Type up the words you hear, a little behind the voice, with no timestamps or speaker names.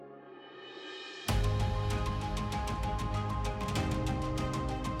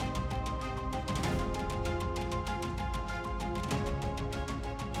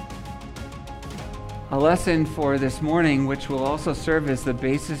A lesson for this morning, which will also serve as the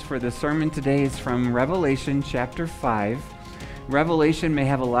basis for the sermon today, is from Revelation chapter 5. Revelation may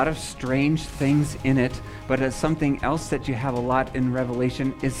have a lot of strange things in it, but as something else that you have a lot in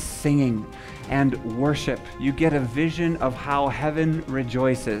Revelation is singing and worship. You get a vision of how heaven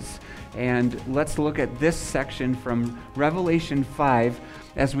rejoices. And let's look at this section from Revelation 5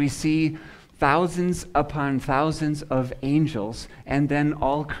 as we see thousands upon thousands of angels, and then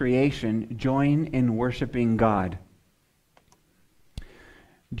all creation join in worshiping God.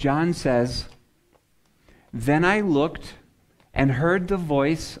 John says, "Then I looked and heard the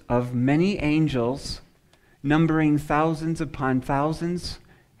voice of many angels, numbering thousands upon thousands,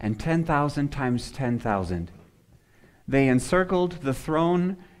 and 10,000 times 10,000. They encircled the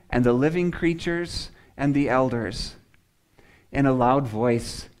throne and the living creatures and the elders. In a loud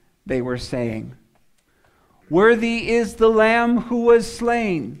voice, they were saying, 'Worthy is the Lamb who was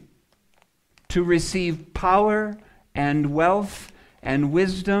slain to receive power and wealth and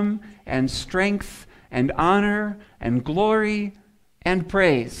wisdom and strength and honor and glory and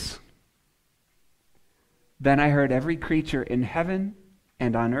praise.' Then I heard every creature in heaven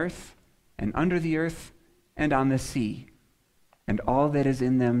and on earth and under the earth and on the sea, and all that is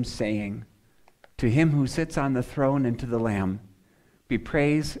in them, saying, 'To him who sits on the throne and to the Lamb be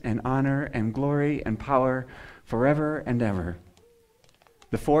praise and honor and glory and power forever and ever.'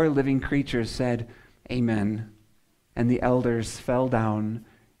 The four living creatures said, 'Amen,' and the elders fell down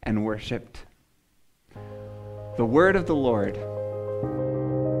and worshipped." The word of the Lord.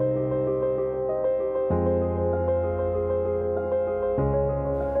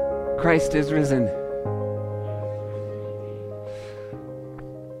 Christ is risen.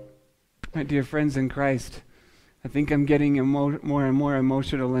 My dear friends in Christ, I think I'm getting more and more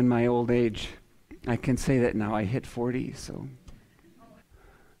emotional in my old age. I can say that now. I hit 40, so.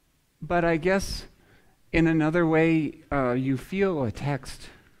 But I guess in another way, you feel a text.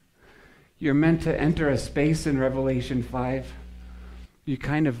 You're meant to enter a space in Revelation 5. You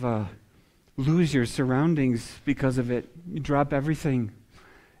kind of lose your surroundings because of it. You drop everything.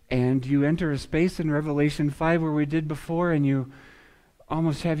 And you enter a space in Revelation 5 where we did before, and you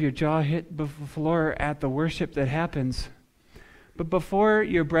almost have your jaw hit the floor at the worship that happens. But before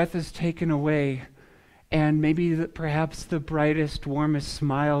your breath is taken away, and maybe perhaps the brightest, warmest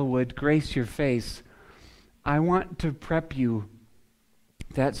smile would grace your face, I want to prep you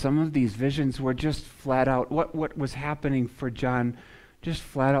that some of these visions were just flat out, what was happening for John, just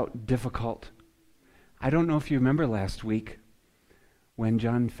flat out difficult. I don't know if you remember last week when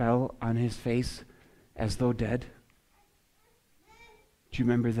John fell on his face as though dead. Do you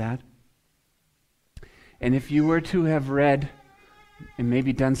remember that? And if you were to have read and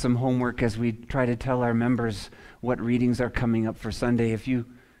maybe done some homework as we try to tell our members what readings are coming up for Sunday, if you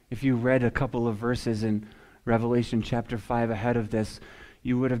read a couple of verses in Revelation chapter 5 ahead of this,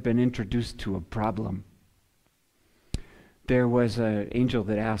 you would have been introduced to a problem. There was an angel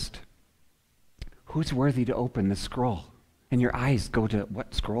that asked, "Who's worthy to open the scroll?" And your eyes go to,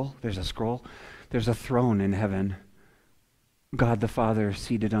 what scroll? There's a scroll. There's a throne in heaven. God the Father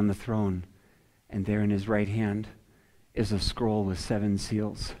seated on the throne, and there in his right hand is a scroll with 7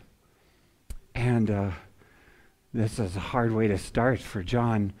 seals. And this is a hard way to start for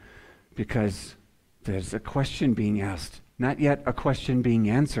John, because there's a question being asked. Not yet a question being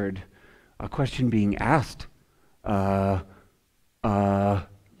answered, a question being asked. Who's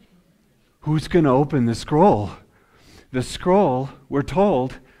going to open the scroll? The scroll, we're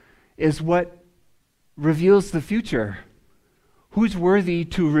told, is what reveals the future. Who's worthy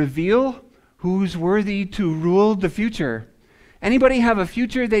to reveal? Who's worthy to rule the future? Anybody have a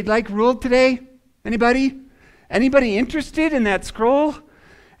future they'd like ruled today? Anybody? Anybody interested in that scroll?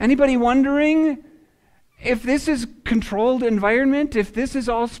 Anybody wondering if this is controlled environment, if this is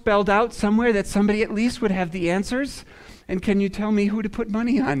all spelled out somewhere that somebody at least would have the answers? And can you tell me who to put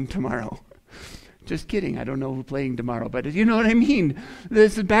money on tomorrow? Just kidding, I don't know who's playing tomorrow, but you know what I mean?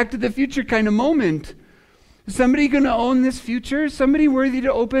 This is back to the future kind of moment. Is somebody going to own this future? Somebody worthy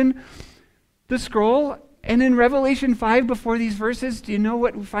to open the scroll? And in Revelation 5, before these verses, do you know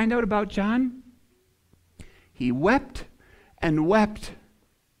what we find out about John? He wept and wept.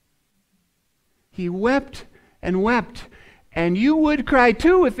 He wept and wept. And you would cry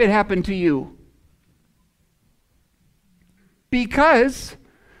too if it happened to you. Because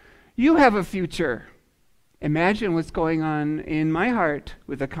you have a future. Imagine what's going on in my heart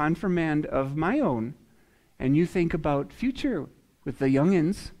with a confirmand of my own. And you think about future with the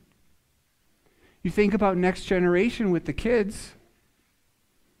youngins. You think about next generation with the kids.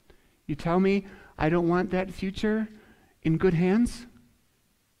 You tell me I don't want that future in good hands?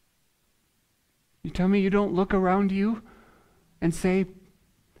 You tell me you don't look around you and say,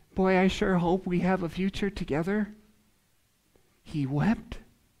 boy, I sure hope we have a future together. He wept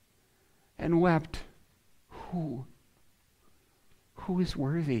and wept. Who is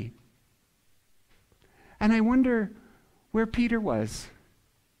worthy? And I wonder where Peter was.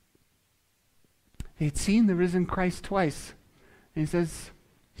 They'd seen the risen Christ twice. And he says,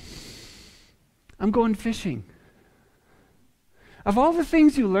 I'm going fishing. Of all the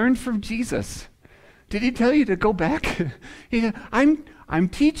things you learned from Jesus, did he tell you to go back? He said, I'm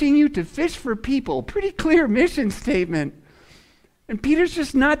teaching you to fish for people. Pretty clear mission statement. And Peter's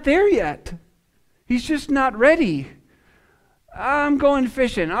just not there yet. He's just not ready. I'm going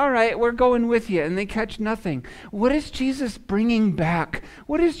fishing. All right, we're going with you. And they catch nothing. What is Jesus bringing back?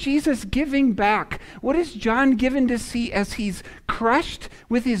 What is Jesus giving back? What is John given to see as he's crushed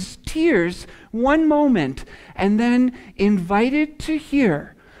with his tears one moment and then invited to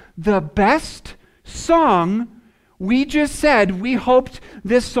hear the best song? We just said we hoped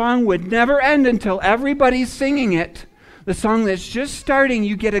this song would never end until everybody's singing it. The song that's just starting,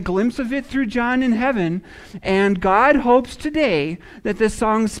 you get a glimpse of it through John in heaven, and God hopes today that this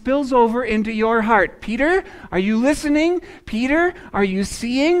song spills over into your heart. Peter, are you listening? Peter, are you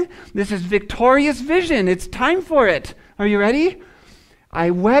seeing? This is victorious vision. It's time for it. Are you ready? I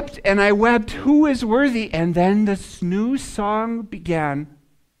wept and I wept. Who is worthy? And then this new song began.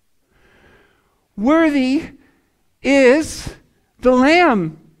 Worthy is the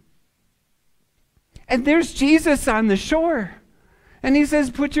Lamb. And there's Jesus on the shore. And he says,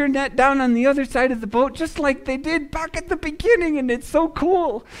 put your net down on the other side of the boat, just like they did back at the beginning. And it's so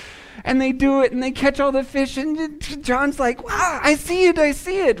cool. And they do it, and they catch all the fish. And John's like, wow, I see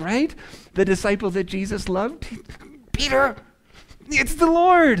it, right? The disciple that Jesus loved, Peter, it's the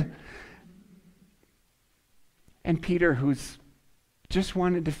Lord. And Peter, who's just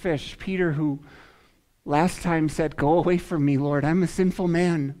wanted to fish, Peter, who last time said, go away from me, Lord, I'm a sinful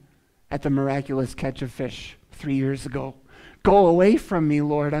man, at the miraculous catch of fish 3 years ago. Go away from me,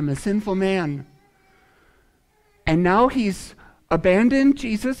 Lord, I'm a sinful man. And now he's abandoned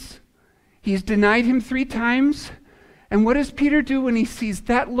Jesus. He's denied him 3 times. And what does Peter do when he sees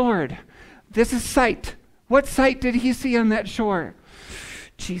that Lord? This is sight. What sight did he see on that shore?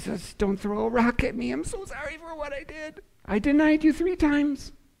 Jesus, don't throw a rock at me. I'm so sorry for what I did. I denied you 3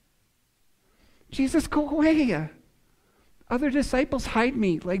 times. Jesus, go away. Other disciples hide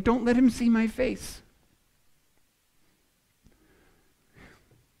me, like don't let him see my face.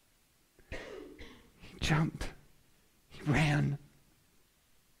 He jumped. He ran.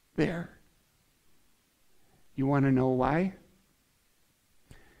 There. You want to know why?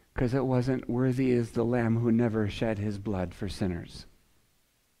 Because it wasn't worthy as the Lamb who never shed his blood for sinners.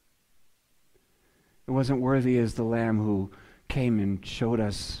 It wasn't worthy as the Lamb who came and showed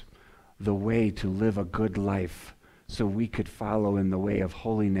us the way to live a good life so we could follow in the way of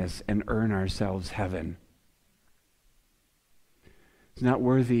holiness and earn ourselves heaven. It's not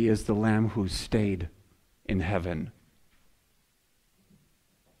worthy as the Lamb who stayed in heaven.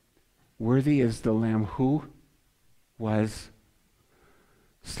 Worthy is the Lamb who was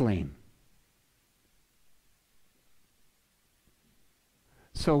slain.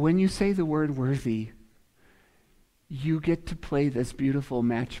 So when you say the word worthy, you get to play this beautiful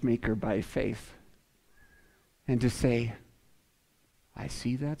matchmaker by faith and to say, I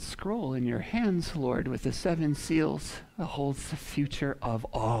see that scroll in your hands, Lord, with the 7 seals that holds the future of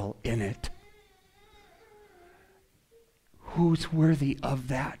all in it. Who's worthy of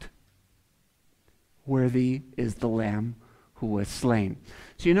that? Worthy is the Lamb who was slain.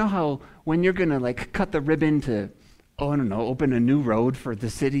 So you know how when you're going to cut the ribbon to, open a new road for the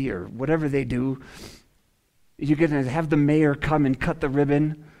city or whatever they do, you're going to have the mayor come and cut the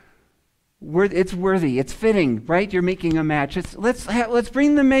ribbon. It's worthy. It's fitting, right? You're making a match. Let's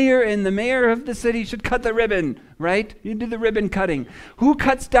bring the mayor in. The mayor of the city should cut the ribbon, right? You do the ribbon cutting. Who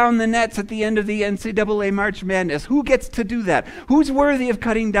cuts down the nets at the end of the NCAA March Madness? Who gets to do that? Who's worthy of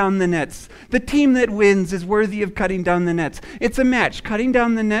cutting down the nets? The team that wins is worthy of cutting down the nets. It's a match, cutting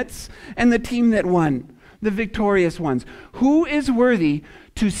down the nets and the team that won, the victorious ones. Who is worthy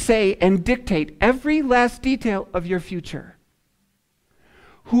to say and dictate every last detail of your future?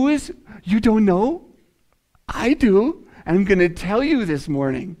 Who is, you don't know? I do. And I'm going to tell you this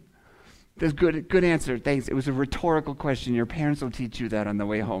morning. That's good answer. Thanks. It was a rhetorical question. Your parents will teach you that on the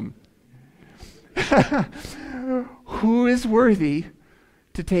way home. Who is worthy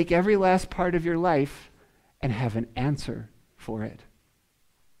to take every last part of your life and have an answer for it?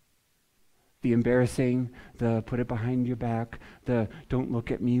 The embarrassing, the put it behind your back, the don't look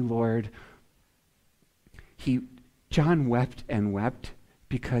at me, Lord. John wept and wept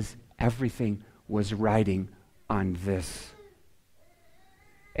because everything was riding on this.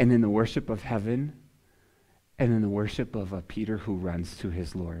 And in the worship of heaven, and in the worship of a Peter who runs to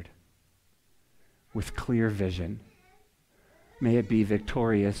his Lord with clear vision, may it be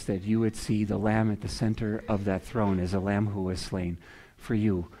victorious that you would see the Lamb at the center of that throne as a Lamb who was slain for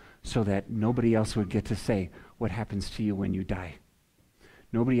you, so that nobody else would get to say what happens to you when you die.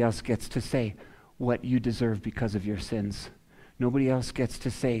 Nobody else gets to say what you deserve because of your sins. Nobody else gets to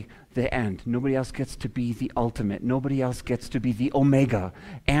say the end. Nobody else gets to be the ultimate. Nobody else gets to be the Omega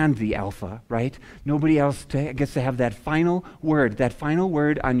and the Alpha, right? Nobody else gets to have that final word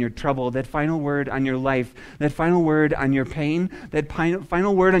on your trouble, that final word on your life, that final word on your pain, that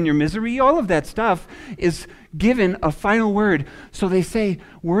final word on your misery. All of that stuff is given a final word. So they say,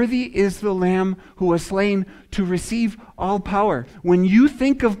 worthy is the Lamb who was slain to receive all power. When you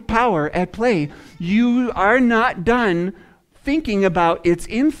think of power at play, you are not done thinking about its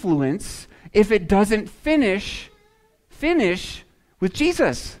influence if it doesn't finish with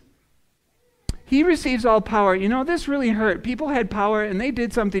Jesus. He receives all power. You know, this really hurt. People had power and they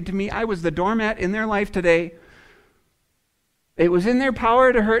did something to me. I was the doormat in their life today. It was in their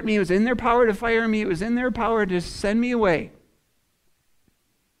power to hurt me. It was in their power to fire me. It was in their power to send me away.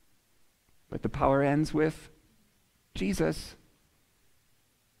 But the power ends with Jesus.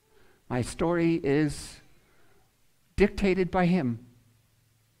 My story is dictated by him,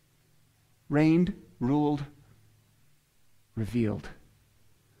 reigned, ruled, revealed.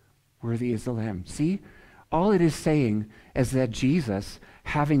 Worthy is the Lamb. See, all it is saying is that Jesus,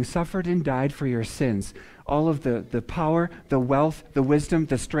 having suffered and died for your sins, all of the power, the wealth, the wisdom,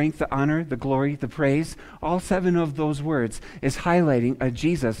 the strength, the honor, the glory, the praise, all 7 of those words is highlighting a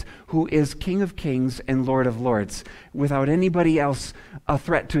Jesus who is King of Kings and Lord of Lords, without anybody else a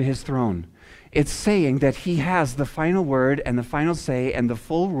threat to his throne. It's saying that he has the final word and the final say and the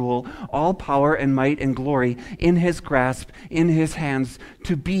full rule, all power and might and glory in his grasp, in his hands,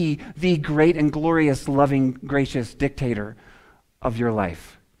 to be the great and glorious, loving, gracious dictator of your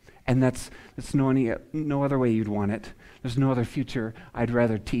life. And that's no other way you'd want it. There's no other future I'd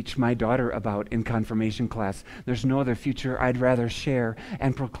rather teach my daughter about in confirmation class. There's no other future I'd rather share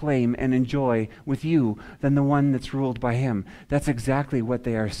and proclaim and enjoy with you than the one that's ruled by him. That's exactly what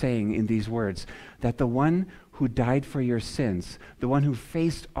they are saying in these words, that the one who died for your sins, the one who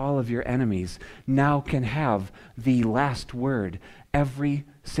faced all of your enemies, now can have the last word every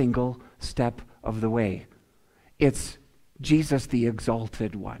single step of the way. It's Jesus, the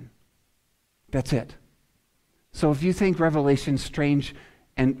exalted one. That's it. So if you think Revelation's strange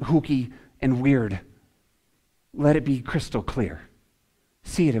and hooky and weird, let it be crystal clear.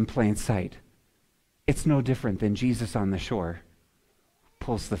 See it in plain sight. It's no different than Jesus on the shore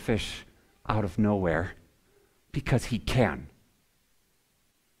pulls the fish out of nowhere because he can.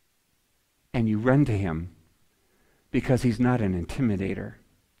 And you run to him because he's not an intimidator.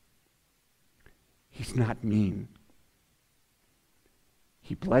 He's not mean.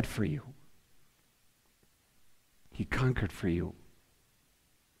 He bled for you. He conquered for you.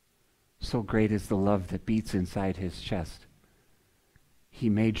 So great is the love that beats inside his chest. He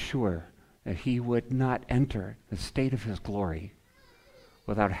made sure that he would not enter the state of his glory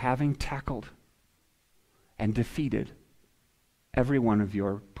without having tackled and defeated every one of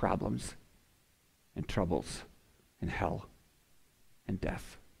your problems and troubles and hell and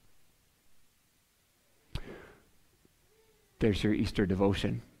death. There's your Easter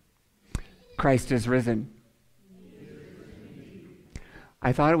devotion. Christ is risen.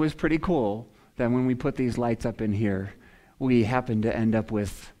 I thought it was pretty cool that when we put these lights up in here, we happened to end up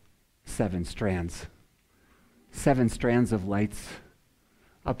with 7 strands. 7 strands of lights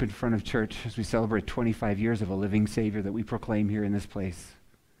up in front of church as we celebrate 25 years of a living Savior that we proclaim here in this place.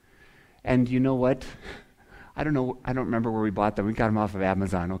 And you know what? I don't remember where we bought them. We got them off of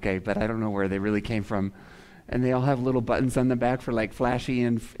Amazon, okay? But I don't know where they really came from. And they all have little buttons on the back for like flashy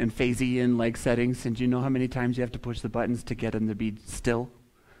and phasey and like settings. And do you know how many times you have to push the buttons to get them to be still?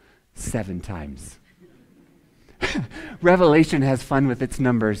 7 times. Revelation has fun with its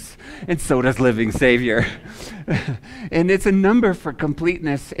numbers, and so does Living Savior. And it's a number for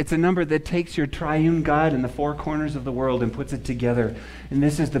completeness. It's a number that takes your triune God in the 4 corners of the world and puts it together. And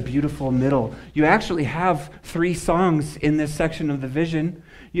this is the beautiful middle. You actually have 3 songs in this section of the vision.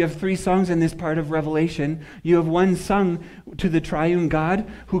 You have 3 songs in this part of Revelation. You have one sung to the triune God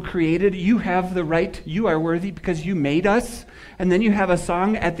who created. You have the right, you are worthy because you made us. And then you have a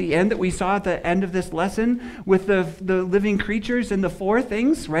song at the end that we saw at the end of this lesson with the living creatures and the 4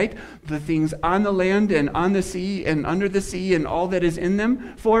 things, right? The things on the land and on the sea and under the sea and all that is in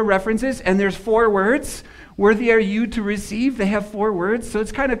them. 4 references, and there's 4 words. Worthy are you to receive. They have 4 words, so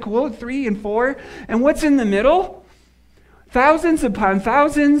it's kind of cool, 3 and 4. And what's in the middle? Thousands upon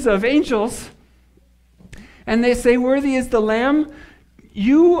thousands of angels. And they say, worthy is the Lamb.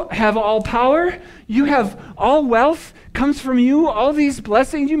 You have all power. You have all wealth comes from you. All these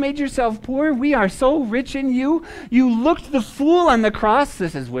blessings. You made yourself poor. We are so rich in you. You looked the fool on the cross.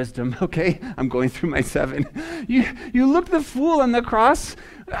 This is wisdom, okay? I'm going through my 7. You looked the fool on the cross.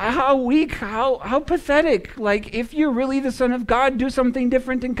 How weak, how pathetic. Like, if you're really the Son of God, do something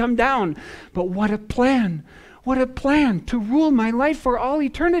different and come down. But what a plan. What a plan to rule my life for all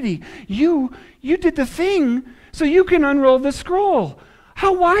eternity. You did the thing so you can unroll the scroll.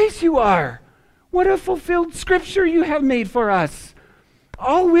 How wise you are. What a fulfilled scripture you have made for us.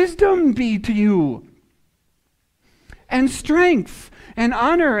 All wisdom be to you. And strength and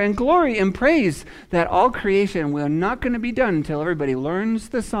honor and glory and praise, that all creation will not going to be done until everybody learns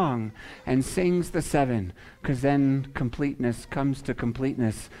the song and sings the 7, because then completeness comes to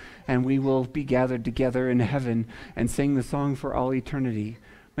completeness, and we will be gathered together in heaven and sing the song for all eternity.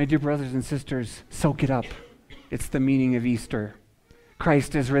 My dear brothers and sisters, soak it up. It's the meaning of Easter.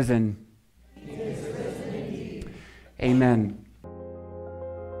 Christ is risen. He is risen indeed. Amen.